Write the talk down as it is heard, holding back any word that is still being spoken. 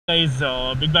Guys,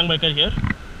 BigbangBiker here.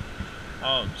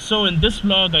 So in this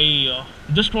vlog I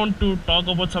just want to talk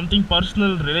about something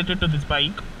personal related to this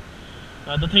bike.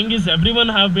 The thing is, everyone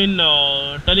have been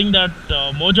telling that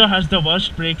Mojo has the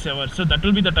worst brakes ever, so that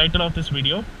will be the title of this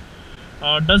video.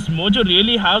 Does Mojo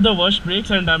really have the worst brakes?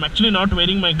 And I'm actually not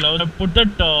wearing my gloves. I put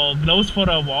that gloves for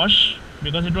a wash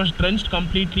because it was drenched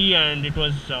completely and it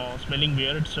was smelling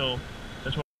weird, so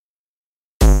that's what.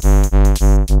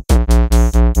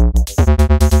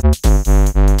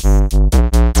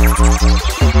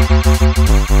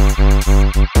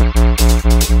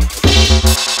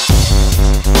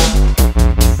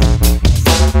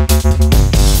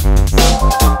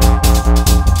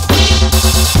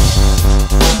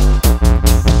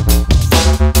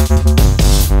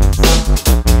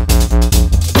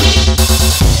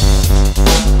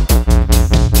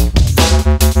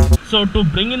 So to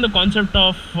bring in the concept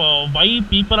of why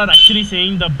people are actually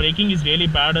saying the braking is really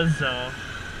bad is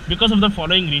because of the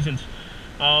following reasons.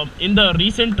 In the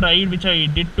recent ride which I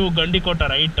did to Gandikota,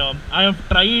 right, I have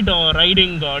tried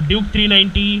riding Duke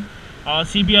 390,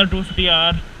 CBR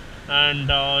 250R and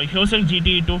Hyosung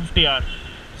GT 250R.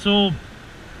 So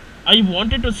I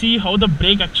wanted to see how the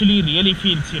brake actually really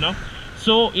feels, you know.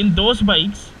 So in those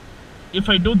bikes, if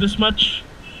I do this much,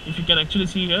 if you can actually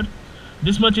see here,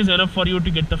 this much is enough for you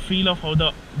to get the feel of how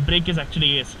the brake is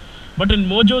actually is. But in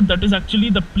Mojo, that is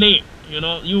actually the play, you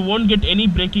know. You won't get any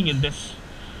braking in this,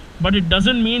 but it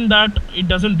doesn't mean that it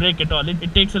doesn't brake at all.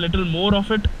 It takes a little more of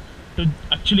it to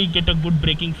actually get a good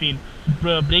braking feel.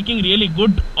 Braking really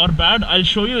good or bad, I'll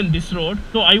show you in this road.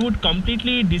 So I would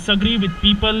completely disagree with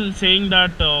people saying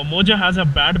that Mojo has a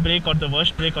bad brake or the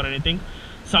worst brake or anything.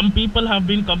 Some people have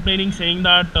been complaining saying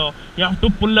that you have to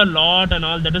pull a lot and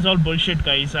all. That is all bullshit,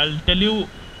 guys. I'll tell you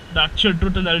the actual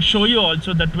truth and I'll show you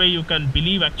also, that way you can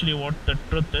believe actually what the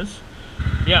truth is.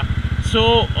 Yeah,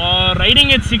 so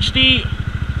riding at 60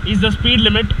 is the speed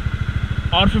limit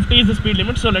or 50 is the speed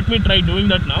limit. So let me try doing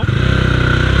that now.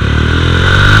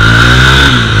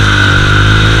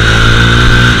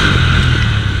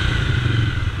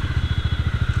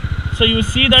 So you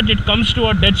see that it comes to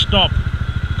a dead stop,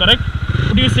 correct?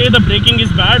 Would you say the braking is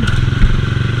bad?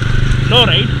 No,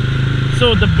 right?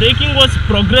 So the braking was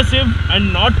progressive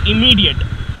and not immediate.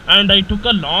 And I took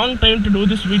a long time to do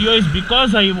this video is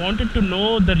because I wanted to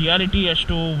know the reality as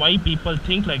to why people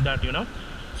think like that, you know.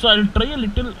 So I'll try a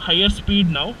little higher speed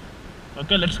now.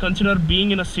 Okay, let's consider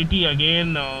being in a city again,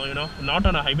 you know, not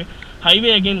on a highway.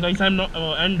 Highway again, guys, I'm not,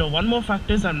 and one more fact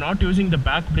is I'm not using the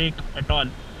back brake at all.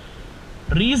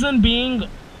 Reason being,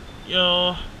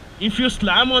 if you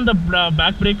slam on the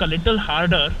back brake a little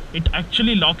harder, it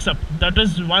actually locks up. That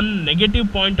is one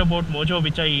negative point about Mojo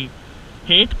which I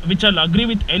hate, which I'll agree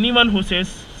with anyone who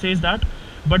says that.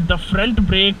 But the front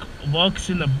brake works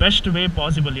in the best way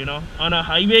possible, you know. On a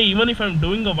highway, even if I'm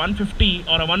doing a 150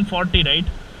 or a 140, right,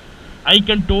 I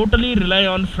can totally rely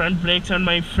on front brakes, and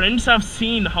my friends have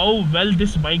seen how well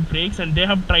this bike brakes and they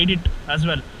have tried it as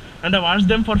well. And I've asked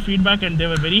them for feedback and they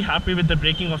were very happy with the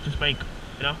braking of this bike,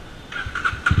 you know.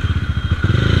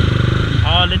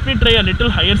 Let me try a little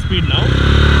higher speed now.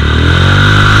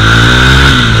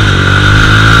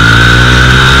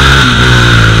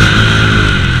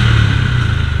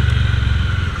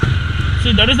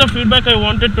 See, that is the feedback I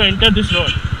wanted to enter this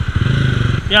road.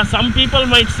 Yeah, some people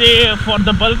might say for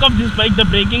the bulk of this bike the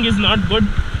braking is not good,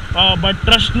 but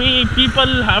trust me,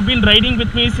 people have been riding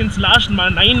with me since last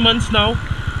 9 months now,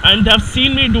 and they have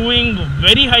seen me doing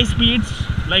very high speeds,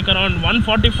 like around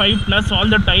 145 plus all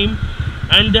the time.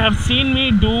 And they have seen me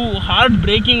do hard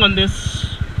braking on this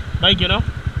bike, you know.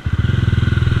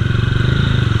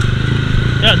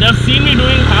 Yeah, they have seen me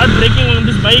doing hard braking on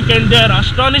this bike and they are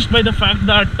astonished by the fact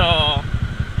that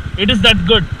it is that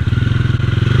good.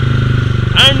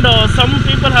 And some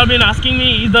people have been asking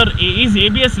me, is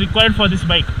ABS required for this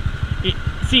bike?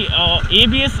 See,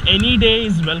 ABS any day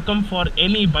is welcome for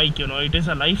any bike, you know. It is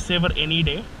a lifesaver any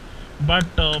day. But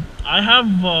I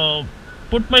have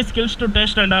put my skills to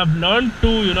test and I have learned to,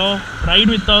 you know, ride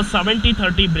with a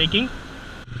 70-30 braking.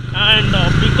 And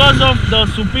because of the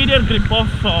superior grip of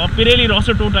Pirelli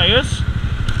Rosso 2 tires,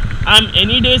 I'm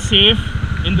any day safe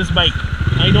in this bike.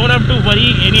 I don't have to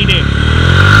worry any day.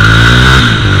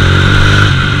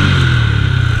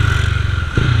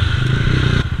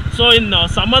 So in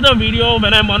some other video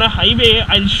when I'm on a highway,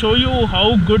 I'll show you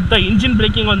how good the engine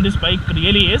braking on this bike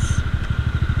really is.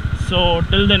 So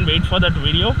till then, wait for that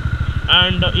video.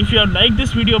 And if you have liked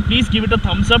this video, please give it a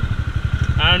thumbs up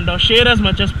and share as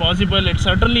much as possible. It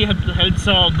certainly helps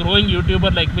a growing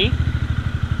YouTuber like me.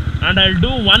 And I'll do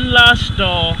one last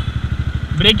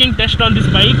braking test on this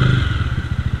bike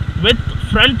with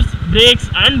front brakes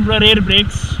and rear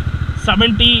brakes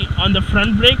 70 on the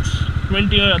front brakes,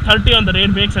 30 on the rear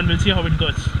brakes, and we'll see how it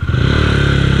goes.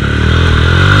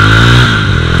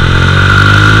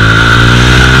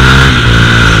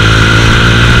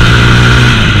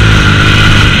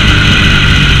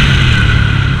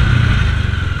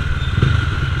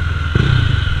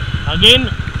 Again,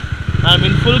 I'm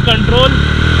in full control.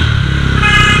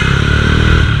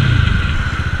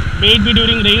 May it be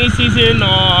during rainy season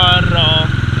or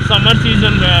summer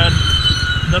season where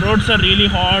the roads are really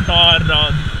hot or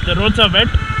the roads are wet.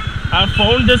 I've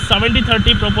found this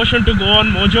 70-30 proportion to go on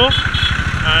Mojo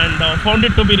and found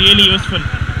it to be really useful.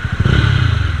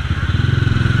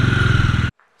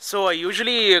 So I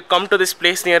usually come to this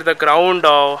place near the ground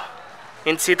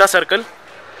in Sita Circle,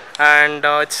 and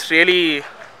it's really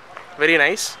very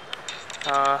nice.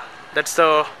 That's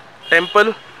the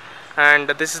temple and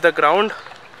this is the ground.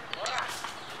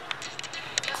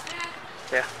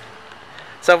 Yeah.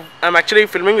 So I'm actually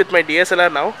filming with my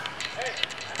DSLR now,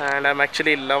 and I'm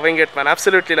actually loving it, man.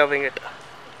 Absolutely loving it.